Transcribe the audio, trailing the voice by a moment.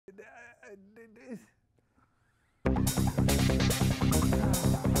How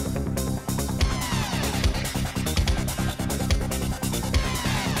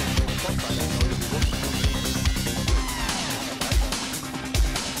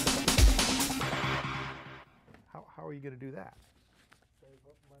are you going to do that? Save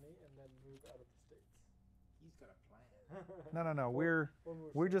up money and then move out of the States. He's got a plan. No.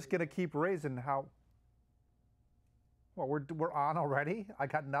 We're just going to keep raising how. Well, we're on already. I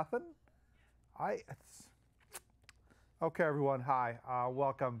got nothing. Okay, everyone. Hi.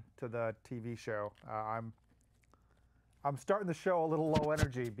 Welcome to the TV show. I'm starting the show a little low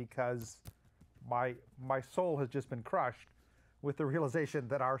energy because my soul has just been crushed with the realization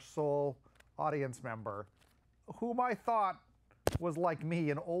that our sole audience member, whom I thought was like me,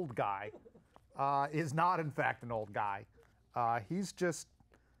 an old guy, is not in fact an old guy. He's just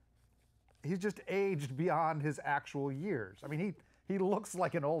aged beyond his actual years. I mean, he looks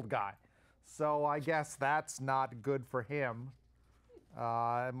like an old guy. So I guess that's not good for him.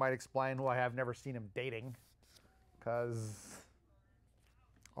 It might explain why I've never seen him dating, because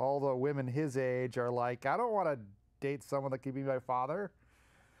all the women his age are like, I don't want to date someone that could be my father.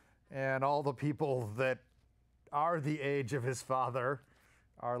 And all the people that are the age of his father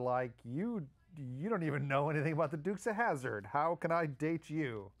are like, you don't even know anything about the Dukes of Hazzard. How can I date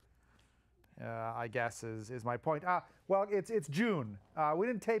you? I guess is my point. Well, it's June. We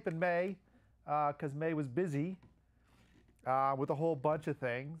didn't tape in May because May was busy with a whole bunch of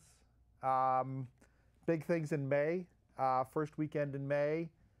things. Big things in May. First weekend in May,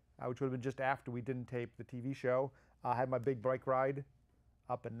 which would have been just after we didn't tape the TV show. I had my big bike ride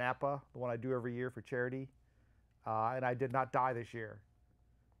up in Napa, the one I do every year for charity. And I did not die this year.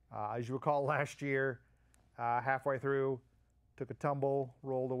 As you recall, last year, halfway through, took a tumble,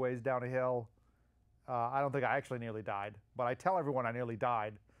 rolled a ways down a hill. I don't think I actually nearly died, but I tell everyone I nearly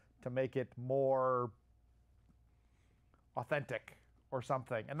died to make it more authentic or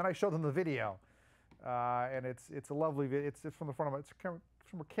something. And then I show them the video, and it's a lovely video. It's from the front of it's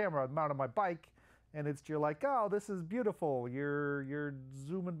from a camera mounted on my bike, and you're like, oh, this is beautiful. You're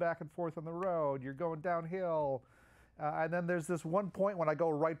zooming back and forth on the road. You're going downhill. And then there's this one point when I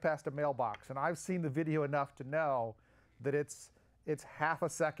go right past a mailbox, and I've seen the video enough to know that it's half a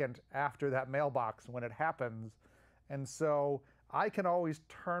second after that mailbox when it happens. And so I can always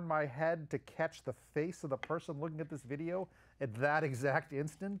turn my head to catch the face of the person looking at this video at that exact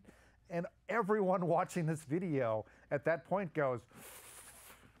instant. And everyone watching this video at that point goes,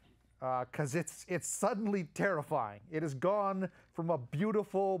 because it's suddenly terrifying. It has gone from a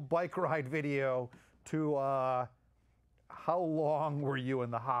beautiful bike ride video to how long were you in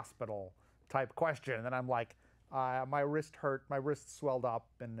the hospital type question. And then I'm like, my wrist hurt, my wrist swelled up,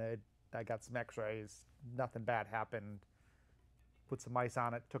 and I got some x-rays. Nothing bad happened. Put some ice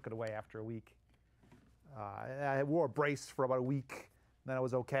on it, took it away after a week. I wore a brace for about a week, then it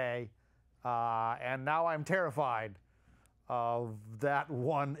was okay. And now I'm terrified of that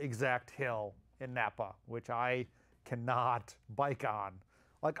one exact hill in Napa, which I cannot bike on.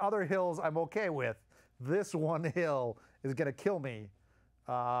 Like other hills I'm okay with, this one hill is gonna kill me.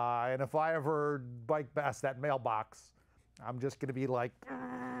 And if I ever bike past that mailbox, I'm just gonna be like,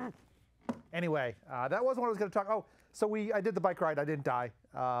 anyway, that wasn't what I was gonna talk. Oh, so I did the bike ride, I didn't die.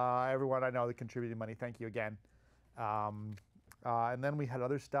 Everyone I know that contributed money, thank you again. And then we had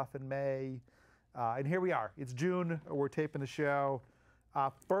other stuff in May. And here we are, it's June, we're taping the show.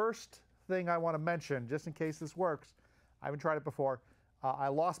 First thing I wanna mention, just in case this works, I haven't tried it before, I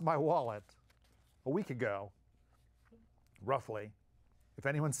lost my wallet a week ago, roughly. If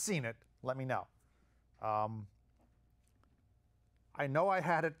anyone's seen it, let me know. I know I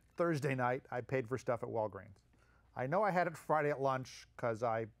had it Thursday night. I paid for stuff at Walgreens. I know I had it Friday at lunch because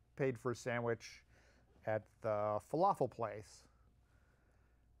I paid for a sandwich at the falafel place.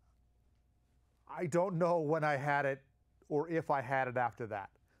 I don't know when I had it or if I had it after that.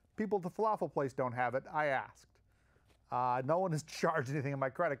 People at the falafel place don't have it. I asked. No one has charged anything on my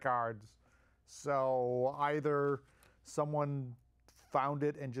credit cards. So either someone found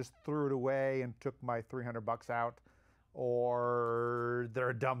it and just threw it away and took my $300 out, or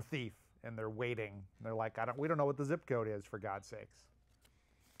they're a dumb thief and they're waiting. They're like, we don't know what the zip code is, for God's sakes.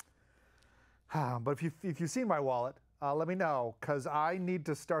 But if you've seen my wallet, let me know, because I need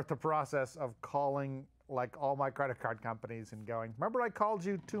to start the process of calling like all my credit card companies and going, remember I called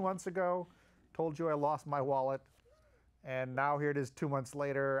you 2 months ago, told you I lost my wallet, and now here it is 2 months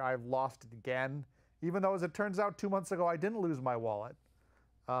later, I've lost it again. Even though, as it turns out, 2 months ago I didn't lose my wallet.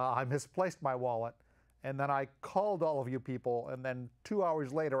 I misplaced my wallet, and then I called all of you people, and then 2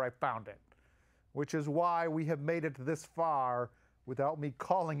 hours later I found it, which is why we have made it this far without me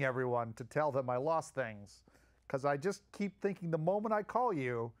calling everyone to tell them I lost things. Because I just keep thinking the moment I call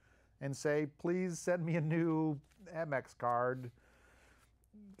you and say, please send me a new Amex card,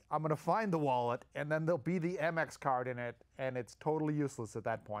 I'm going to find the wallet, and then there'll be the Amex card in it, and it's totally useless at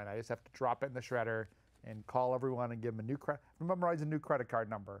that point. I just have to drop it in the shredder and call everyone and give them a new memorize a new credit card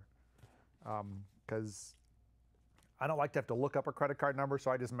number. Because I don't like to have to look up a credit card number, so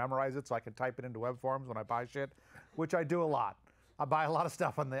I just memorize it so I can type it into web forms when I buy shit, which I do a lot. I buy a lot of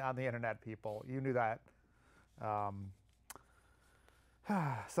stuff on the internet, people. You knew that.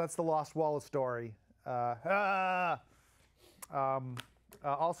 So that's the lost wallet story. Also,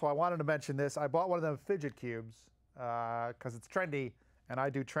 I wanted to mention this. I bought one of them fidget cubes because it's trendy, and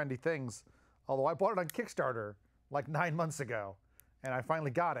I do trendy things. Although I bought it on Kickstarter like 9 months ago, and I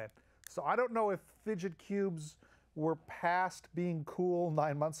finally got it. So I don't know if fidget cubes were past being cool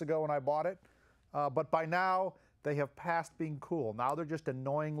 9 months ago when I bought it, but by now they have passed being cool. Now they're just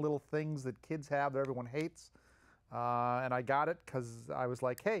annoying little things that kids have that everyone hates. And I got it because I was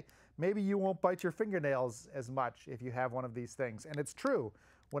like, hey, maybe you won't bite your fingernails as much if you have one of these things. And it's true.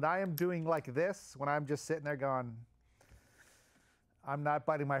 When I am doing like this, when I'm just sitting there going, I'm not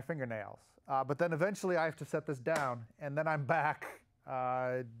biting my fingernails. But then eventually I have to set this down, and then I'm back.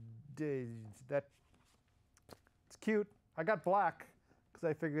 It's cute. I got black because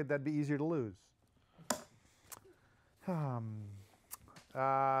I figured that'd be easier to lose.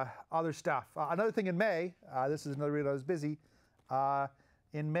 Other stuff. Another thing in May, this is another reason I was busy.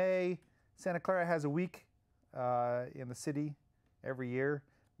 In May, Santa Clara has a week in the city every year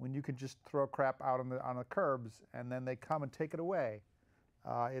when you can just throw crap out on the curbs and then they come and take it away.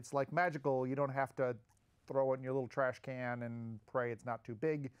 It's like magical. You don't have to throw it in your little trash can and pray it's not too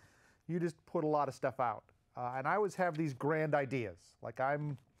big. You just put a lot of stuff out. And I always have these grand ideas. Like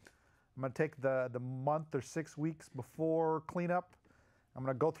I'm going to take the month or 6 weeks before cleanup. I'm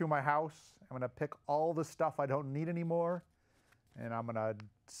going to go through my house. I'm going to pick all the stuff I don't need anymore. And I'm going to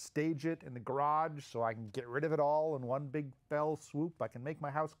stage it in the garage so I can get rid of it all in one big fell swoop. I can make my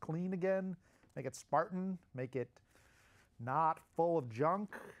house clean again, make it Spartan, make it not full of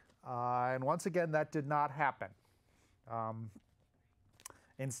junk. And once again, that did not happen.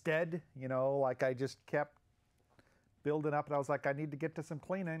 Instead, you know, like I just kept building up and I was like, I need to get to some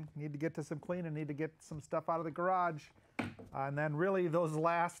cleaning, need to get some stuff out of the garage. And then really those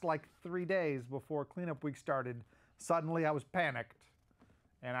last like 3 days before cleanup week started, suddenly I was panicked.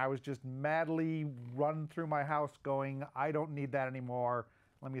 And I was just madly running through my house going, I don't need that anymore.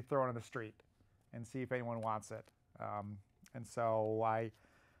 Let me throw it on the street and see if anyone wants it. And so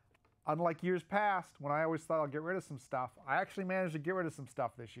unlike years past, when I always thought I'll get rid of some stuff, I actually managed to get rid of some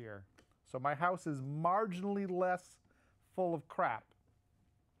stuff this year. So my house is marginally less full of crap,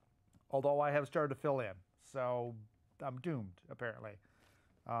 although I have started to fill in. So I'm doomed, apparently.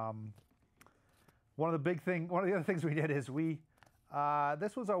 One of the other things we did is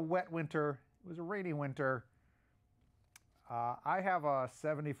this was a wet winter. It was a rainy winter. I have a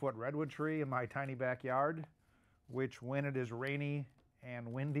 70-foot redwood tree in my tiny backyard, which when it is rainy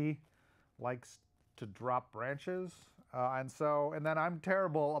and windy, likes to drop branches. And then I'm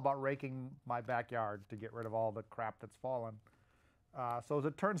terrible about raking my backyard to get rid of all the crap that's fallen. So as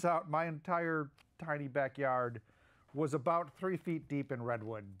it turns out, my entire tiny backyard was about 3 feet deep in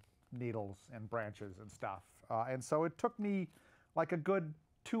redwood needles and branches and stuff. And so it took me like a good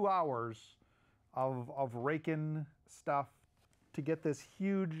 2 hours of raking stuff to get this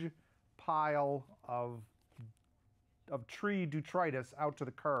huge pile of tree detritus out to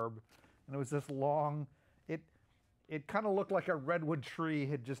the curb. And it was this long, it kind of looked like a redwood tree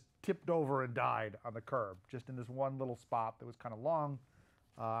had just tipped over and died on the curb, just in this one little spot that was kind of long.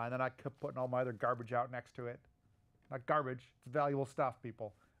 And then I kept putting all my other garbage out next to it. Not garbage, it's valuable stuff,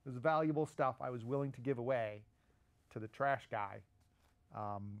 people. It was valuable stuff I was willing to give away to the trash guy.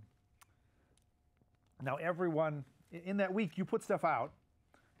 Now everyone, in that week you put stuff out,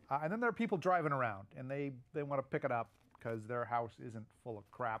 and then there are people driving around and they want to pick it up because their house isn't full of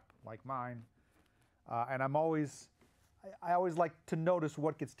crap like mine. And I always like to notice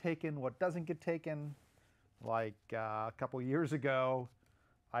what gets taken, what doesn't get taken. Like a couple years ago,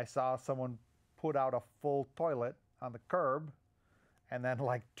 I saw someone put out a full toilet on the curb, and then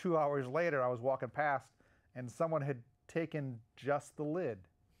like 2 hours later I was walking past and someone had taken just the lid.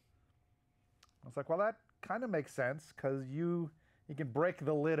 I was like, well, that kind of makes sense because you can break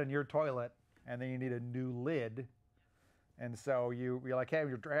the lid on your toilet and then you need a new lid. And so you're like, hey,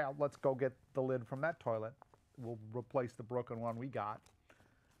 let's go get the lid from that toilet. We'll replace the broken one we got.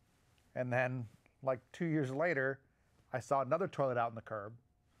 And then like 2 years later, I saw another toilet out in the curb.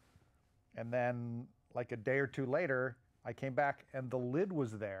 And then like a day or two later, I came back and the lid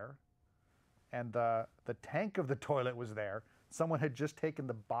was there, and the tank of the toilet was there. Someone had just taken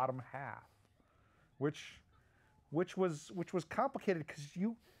the bottom half, which was complicated because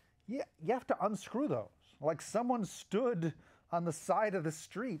you have to unscrew those. Like someone stood on the side of the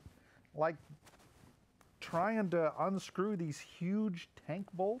street, like trying to unscrew these huge tank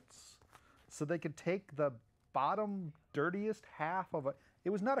bolts so they could take the bottom dirtiest half of it. It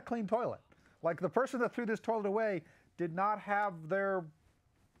was not a clean toilet. Like the person that threw this toilet away did not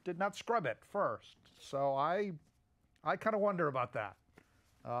scrub it first. So I kind of wonder about that.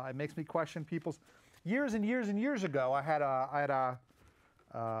 It makes me question people's. Years and years and years ago, I had a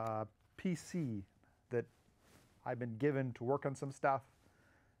PC that I'd been given to work on some stuff,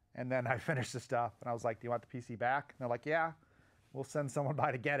 and then I finished the stuff, and I was like, "Do you want the PC back?" And they're like, "Yeah, we'll send someone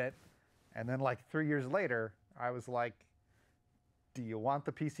by to get it." And then like 3 years later, I was like, "Do you want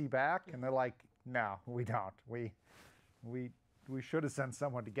the PC back?" And they're like, "No, we don't. We should have sent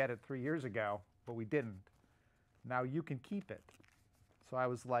someone to get it 3 years ago, but we didn't. Now you can keep it." So I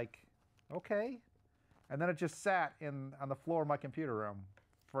was like, "Okay." And then it just sat on the floor of my computer room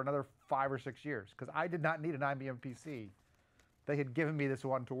for another 5 or 6 years because I did not need an IBM PC. They had given me this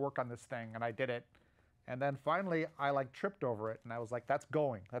one to work on this thing, and I did it. And then finally, I like tripped over it, and I was like, that's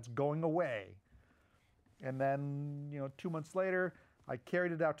going away. And then, 2 months later, I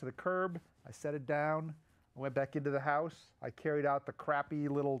carried it out to the curb. I set it down. I went back into the house. I carried out the crappy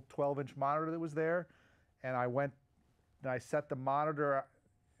little 12-inch monitor that was there, and I set the monitor,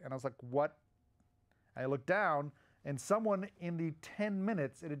 and I was like, what? I looked down, and someone in the 10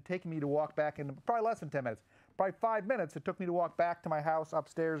 minutes it had taken me to walk back in, probably less than 10 minutes, probably 5 minutes it took me to walk back to my house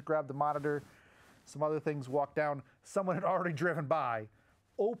upstairs, grab the monitor, some other things, walk down. Someone had already driven by,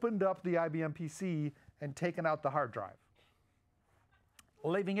 opened up the IBM PC, and taken out the hard drive,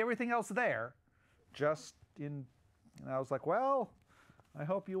 leaving everything else there, and I was like, well, I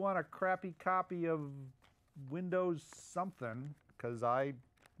hope you want a crappy copy of Windows something, because I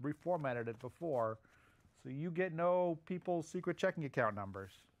reformatted it before, so you get no people's secret checking account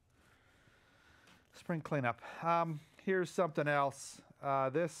numbers. Spring cleanup. Here's something else.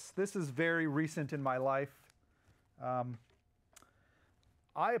 This is very recent in my life.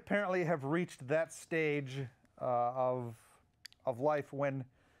 I apparently have reached that stage of life when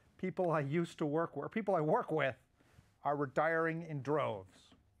people I used to work with, or people I work with, are retiring in droves.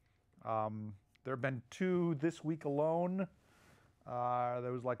 There have been 2 this week alone.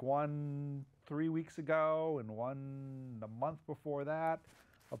 There was like one 3 weeks ago and one the month before that,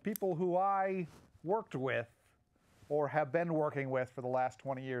 of people who I worked with or have been working with for the last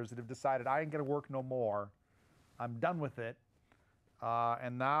 20 years that have decided I ain't gonna work no more. I'm done with it.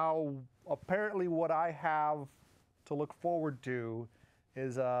 And now apparently what I have to look forward to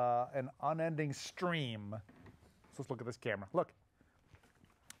is an unending stream. So let's look at this camera. Look.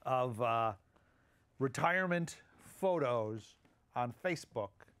 Of retirement photos on Facebook,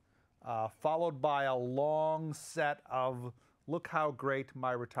 followed by a long set of look how great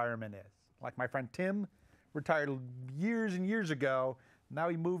my retirement is. Like my friend Tim retired years and years ago. Now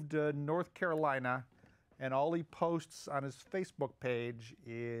he moved to North Carolina, and all he posts on his Facebook page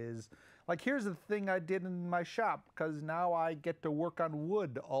is like, here's the thing I did in my shop, because now I get to work on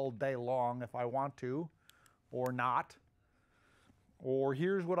wood all day long if I want to, or not. Or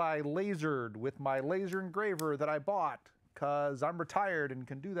here's what I lasered with my laser engraver that I bought, because I'm retired and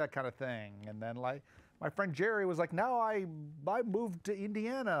can do that kind of thing. And then like my friend Jerry was like, now I moved to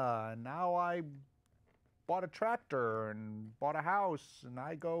Indiana, and now I bought a tractor and bought a house, and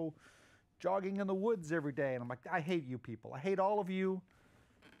I go jogging in the woods every day. And I'm like, I hate you people. I hate all of you.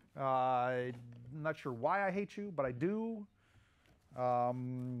 I'm not sure why I hate you, but I do.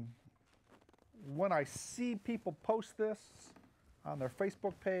 When I see people post this on their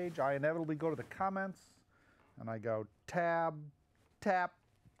Facebook page, I inevitably go to the comments and I go tab, tap,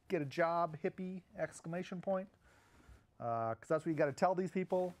 get a job, hippie, exclamation point. Because that's what you got to tell these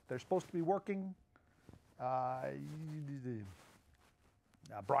people. They're supposed to be working.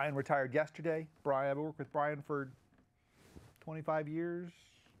 Brian retired yesterday. I've worked with Brian for 25 years.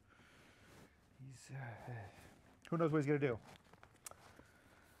 Who knows what he's going to do.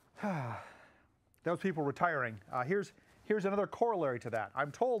 Those people retiring. Here's another corollary to that.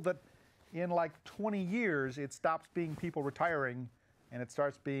 I'm told that in like 20 years, it stops being people retiring and it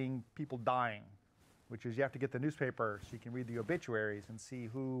starts being people dying, which is you have to get the newspaper so you can read the obituaries and see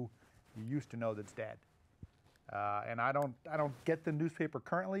who you used to know that's dead. And I don't get the newspaper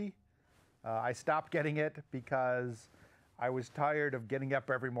currently. I stopped getting it because I was tired of getting up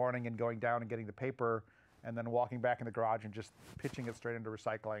every morning and going down and getting the paper and then walking back in the garage and just pitching it straight into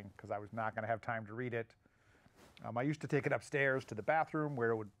recycling because I was not going to have time to read it. I used to take it upstairs to the bathroom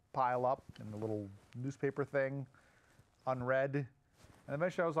where it would pile up in the little newspaper thing, unread. And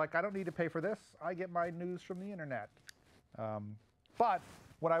eventually I was like, I don't need to pay for this. I get my news from the internet. But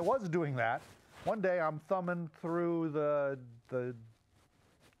when I was doing that, one day I'm thumbing through the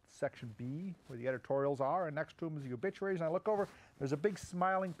section B, where the editorials are, and next to them is the obituaries, and I look over, there's a big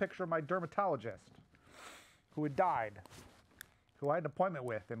smiling picture of my dermatologist who had died, who I had an appointment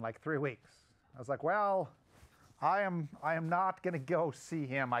with in like 3 weeks. I was like, well, I am not going to go see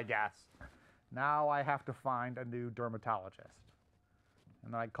him, I guess. Now I have to find a new dermatologist.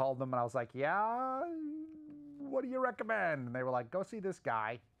 And then I called them and I was like, yeah, what do you recommend? And they were like, go see this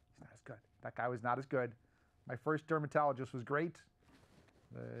guy. He's not as good. That guy was not as good. My first dermatologist was great.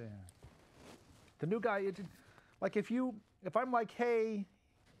 The new guy, like if I'm like, hey,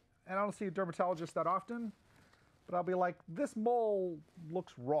 and I don't see a dermatologist that often, but I'll be like, this mole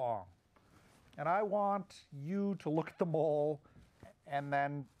looks wrong. And I want you to look at the mole and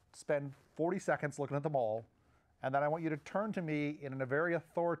then spend 40 seconds looking at the mole. And then I want you to turn to me in a very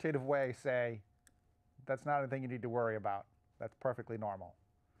authoritative way, say, that's not anything you need to worry about. That's perfectly normal.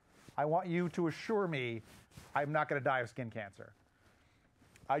 I want you to assure me I'm not going to die of skin cancer.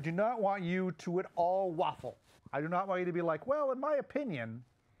 I do not want you to at all waffle. I do not want you to be like, well, in my opinion,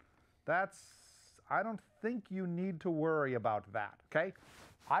 I don't think you need to worry about that, okay?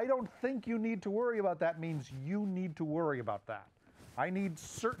 I don't think you need to worry about that means you need to worry about that. I need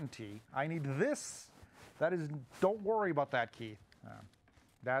certainty. I need this. That is, don't worry about that, Keith.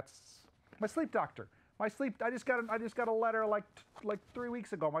 That's my sleep doctor. I just got a letter like 3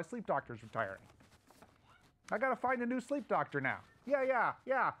 weeks ago. My sleep doctor's retiring. I got to find a new sleep doctor now.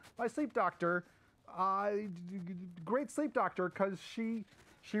 Yeah. My sleep doctor, great sleep doctor, because she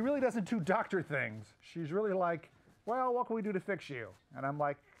really doesn't do doctor things. She's really like, well, what can we do to fix you? And I'm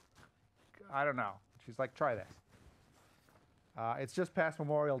like, I don't know. She's like, try this. It's just past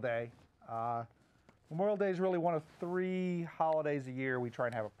Memorial Day. Memorial Day is really one of 3 holidays a year we try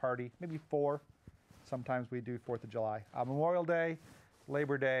and have a party, maybe 4. Sometimes we do 4th of July. Memorial Day,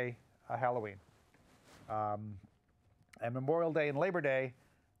 Labor Day, Halloween. And Memorial Day and Labor Day,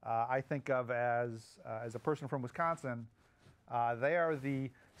 I think of as a person from Wisconsin, they are the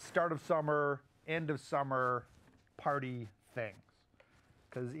start of summer, end of summer party things.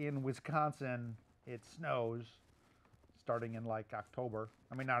 Because in Wisconsin, it snows starting in like October.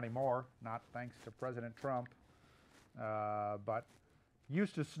 I mean, not anymore, not thanks to President Trump, but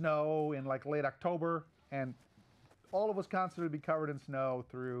used to snow in like late October, and all of Wisconsin would be covered in snow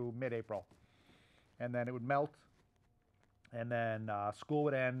through mid-April. And then it would melt, and then school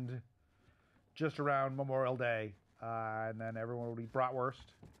would end just around Memorial Day, and then everyone would eat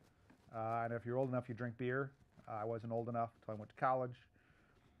bratwurst. And if you're old enough, you drink beer. I wasn't old enough until I went to college.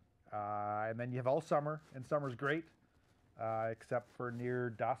 And then you have all summer, and summer's great, except for near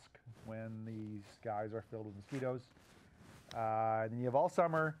dusk when these skies are filled with mosquitoes. And then you have all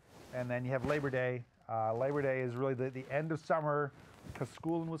summer, and then you have Labor Day. Labor Day is really the end of summer, because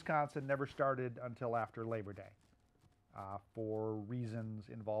school in Wisconsin never started until after Labor Day for reasons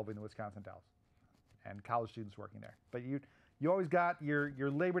involving the Wisconsin Dells and college students working there. But you always got your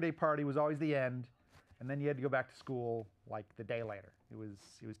Labor Day party was always the end, and then you had to go back to school like the day later. It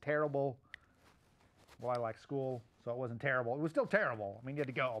was terrible. Well, I liked school, so it wasn't terrible. It was still terrible. I mean, you had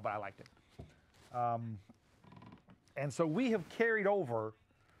to go, but I liked it. And so we have carried over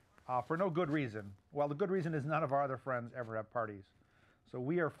for no good reason. Well, the good reason is none of our other friends ever have parties. So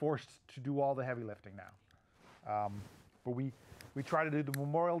we are forced to do all the heavy lifting now. But we try to do the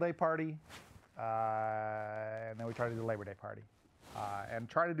Memorial Day party, and then we try to do the Labor Day party. And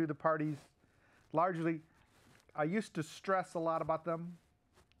try to do the parties largely. I used to stress a lot about them.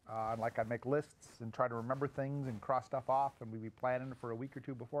 Like I'd make lists and try to remember things and cross stuff off, and we'd be planning for a week or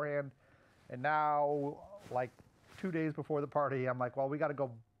 2 beforehand. And now, like 2 days before the party, I'm like, well, we got to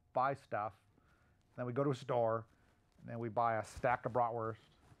go buy stuff. Then we go to a store, and then we buy a stack of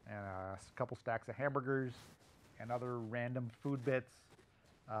bratwurst and a couple stacks of hamburgers and other random food bits,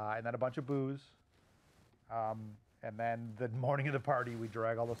 and then a bunch of booze. And then the morning of the party, we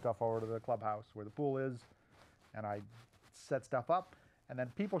drag all the stuff over to the clubhouse where the pool is, and I set stuff up. And then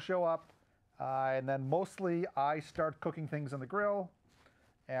people show up, and then mostly I start cooking things on the grill,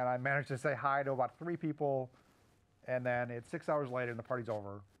 and I manage to say hi to about 3 people, and then it's 6 hours later and the party's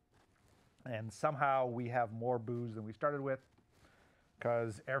over. And somehow we have more booze than we started with,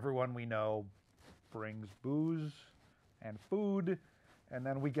 because everyone we know brings booze and food, and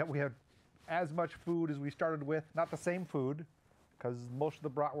then we have as much food as we started with, not the same food, because most of the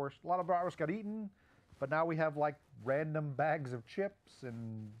bratwurst, a lot of bratwurst got eaten, but now we have like random bags of chips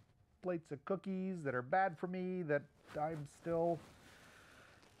and plates of cookies that are bad for me that I'm still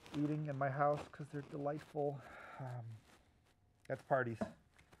eating in my house because they're delightful. That's parties.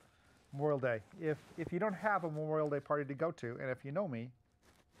 Memorial Day. If you don't have a Memorial Day party to go to, and if you know me,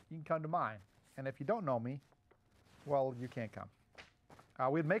 you can come to mine. And if you don't know me, well, you can't come.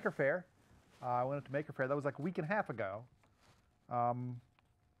 We had Maker Faire. I went up to Maker Faire. That was like a week and a half ago. I'm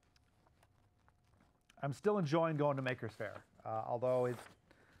still enjoying going to Maker's Faire, although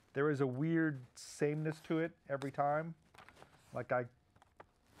there is a weird sameness to it every time. Like I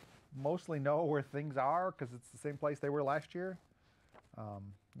mostly know where things are because it's the same place they were last year.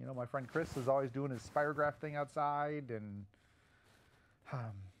 You know, my friend Chris is always doing his spirograph thing outside, and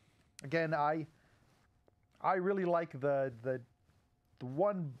again, I really like the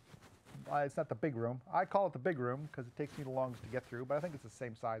one. It's not the big room. I call it the big room because it takes me the longest to get through, but I think it's the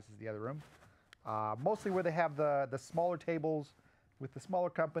same size as the other room. Mostly where they have the smaller tables with the smaller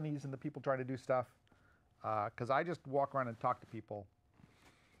companies and the people trying to do stuff. Because I just walk around and talk to people.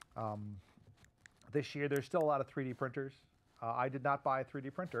 This year, there's still a lot of 3D printers. I did not buy a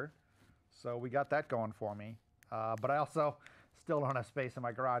 3D printer, so we got that going for me. But I also still don't have space in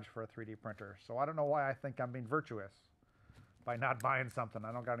my garage for a 3D printer. So I don't know why I think I'm being virtuous by not buying something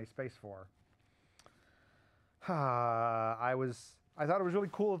I don't got any space for. I thought it was really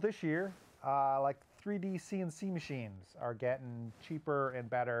cool this year. Like 3D CNC machines are getting cheaper and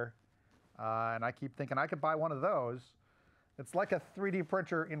better. And I keep thinking I could buy one of those. It's like a 3D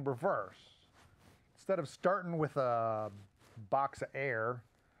printer in reverse. Instead of starting with a box of air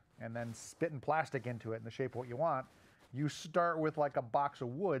and then spitting plastic into it in the shape of what you want, you start with like a box of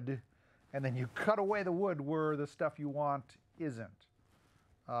wood and then you cut away the wood where the stuff you want isn't.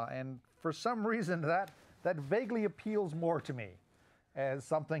 And for some reason that vaguely appeals more to me as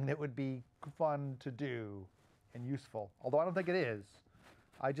something that would be fun to do and useful. Although I don't think it is.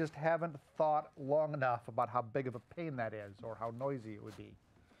 I just haven't thought long enough about how big of a pain that is or how noisy it would be.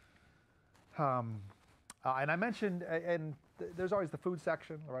 And I mentioned, and there's always the food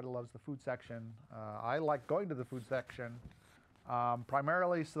section. Loretta loves the food section. I like going to the food section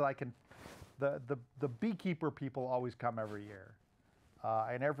primarily so that I can, the beekeeper people always come every year.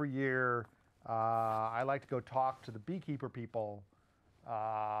 And every year I like to go talk to the beekeeper people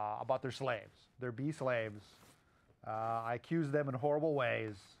about their slaves, their bee slaves. I accuse them in horrible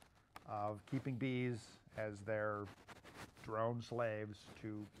ways of keeping bees as their drone slaves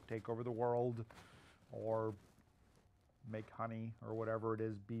to take over the world or make honey or whatever it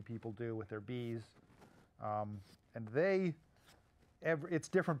is bee people do with their bees. And it's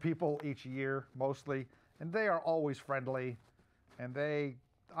different people each year mostly, and they are always friendly. And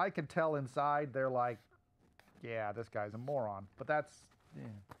I can tell inside they're like, yeah, this guy's a moron. But that's, yeah.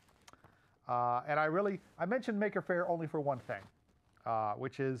 And I mentioned Maker Faire only for one thing,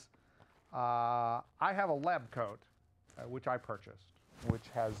 which is I have a lab coat, which I purchased, which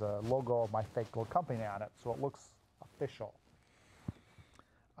has a logo of my fake little company on it, so it looks official.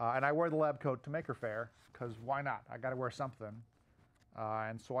 And I wear the lab coat to Maker Faire, because why not? I got to wear something.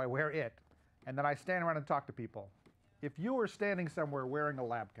 And so I wear it, and then I stand around and talk to people. If you were standing somewhere wearing a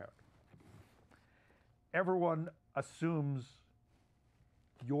lab coat, everyone assumes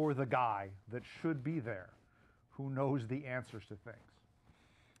you're the guy that should be there, who knows the answers to things.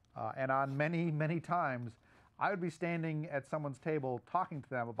 And on many, many times, I would be standing at someone's table talking to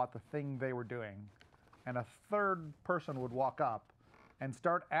them about the thing they were doing, and a third person would walk up and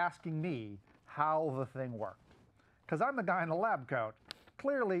start asking me how the thing worked. Because I'm the guy in the lab coat.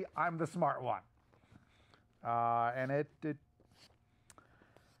 Clearly, I'm the smart one. And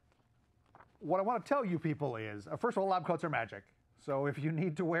what I want to tell you people is, first of all, lab coats are magic. So if you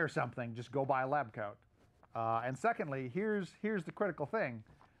need to wear something, just go buy a lab coat. And secondly, here's the critical thing.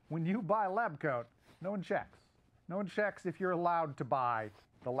 When you buy a lab coat, no one checks. No one checks if you're allowed to buy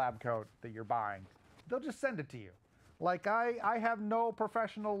the lab coat that you're buying. They'll just send it to you. Like I have no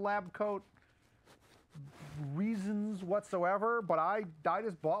professional lab coat reasons whatsoever, but I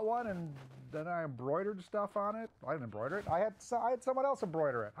just bought one and then I embroidered stuff on it. I didn't embroider it. I had someone else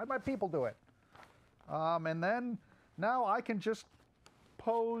embroider it. I had my people do it. And then now I can just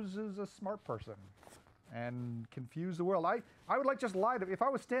pose as a smart person and confuse the world. I would like just lie to, if I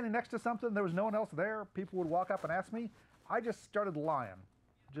was standing next to something, there was no one else there, people would walk up and ask me, I just started lying,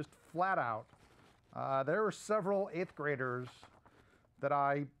 just flat out. There were several 8th graders that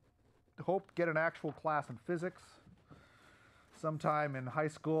I hope get an actual class in physics sometime in high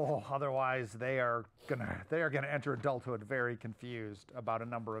school. Otherwise, they are gonna enter adulthood very confused about a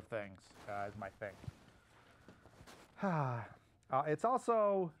number of things, is my thing. It's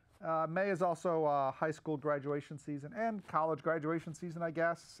also May is also high school graduation season and college graduation season, I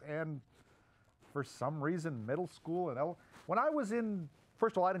guess. And for some reason, middle school and when I was in,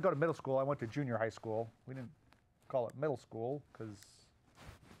 first of all, I didn't go to middle school. I went to junior high school. We didn't call it middle school because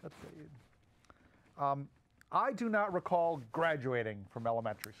that's. I do not recall graduating from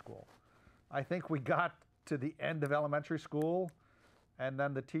elementary school. I think we got to the end of elementary school, and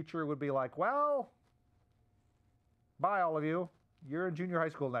then the teacher would be like, "Well, bye, all of you. You're in junior high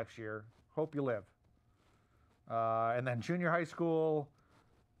school next year. Hope you live." And then junior high school,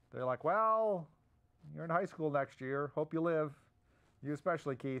 they're like, "Well, you're in high school next year. Hope you live. You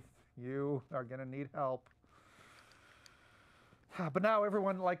especially, Keith. You are going to need help." But now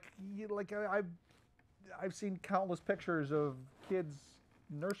everyone, I've seen countless pictures of kids'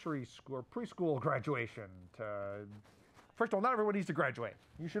 nursery school or preschool graduation. First of all, not everyone needs to graduate.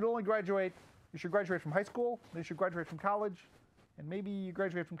 You should graduate from high school, then you should graduate from college, and maybe you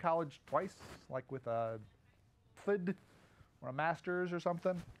graduate from college twice, like with a PhD or a master's or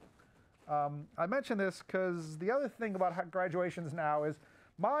something. I mention this because the other thing about graduations now is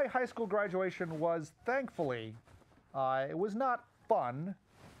my high school graduation was, thankfully, it was not fun.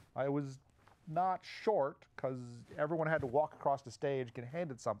 It was not short because everyone had to walk across the stage, get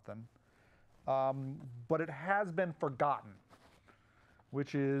handed something. But it has been forgotten,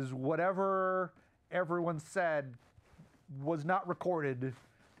 which is whatever everyone said was not recorded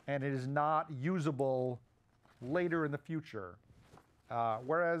and it is not usable later in the future.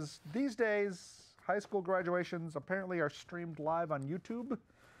 Whereas these days, high school graduations apparently are streamed live on YouTube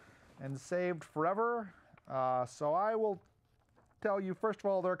and saved forever. So I will tell you, first of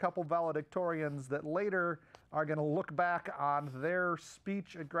all, there are a couple valedictorians that later are going to look back on their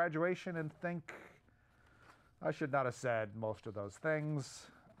speech at graduation and think, I should not have said most of those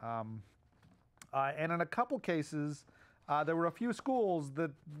things. And in a couple cases, there were a few schools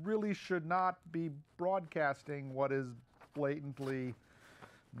that really should not be broadcasting what is blatantly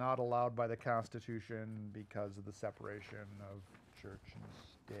not allowed by the Constitution because of the separation of church and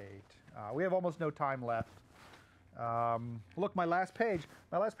state. We have almost no time left. Look, my last page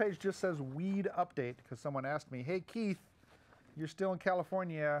just says weed update because someone asked me, "Hey Keith, you're still in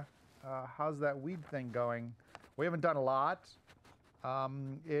California. How's that weed thing going?" We haven't done a lot. I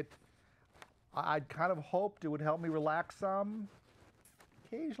kind of hoped it would help me relax some.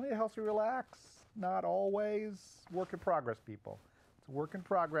 Occasionally it helps me relax, not always. Work in progress, people. It's a work in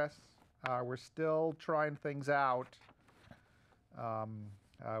progress. We're still trying things out.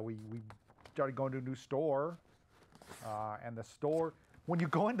 We started going to a new store. And the store, when you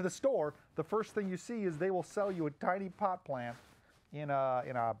go into the store, the first thing you see is they will sell you a tiny pot plant in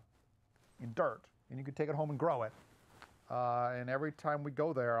dirt, and you can take it home and grow it. And every time we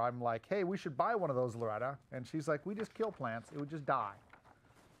go there, I'm like, "Hey, we should buy one of those, Loretta." And she's like, "We just kill plants. It would just die.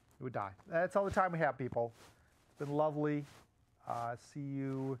 It would die." That's all the time we have, people. It's been lovely. See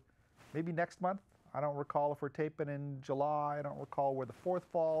you maybe next month. I don't recall if we're taping in July. I don't recall where the 4th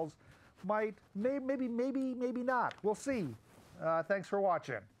falls. Maybe not. We'll see. Thanks for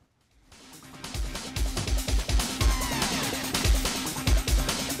watching.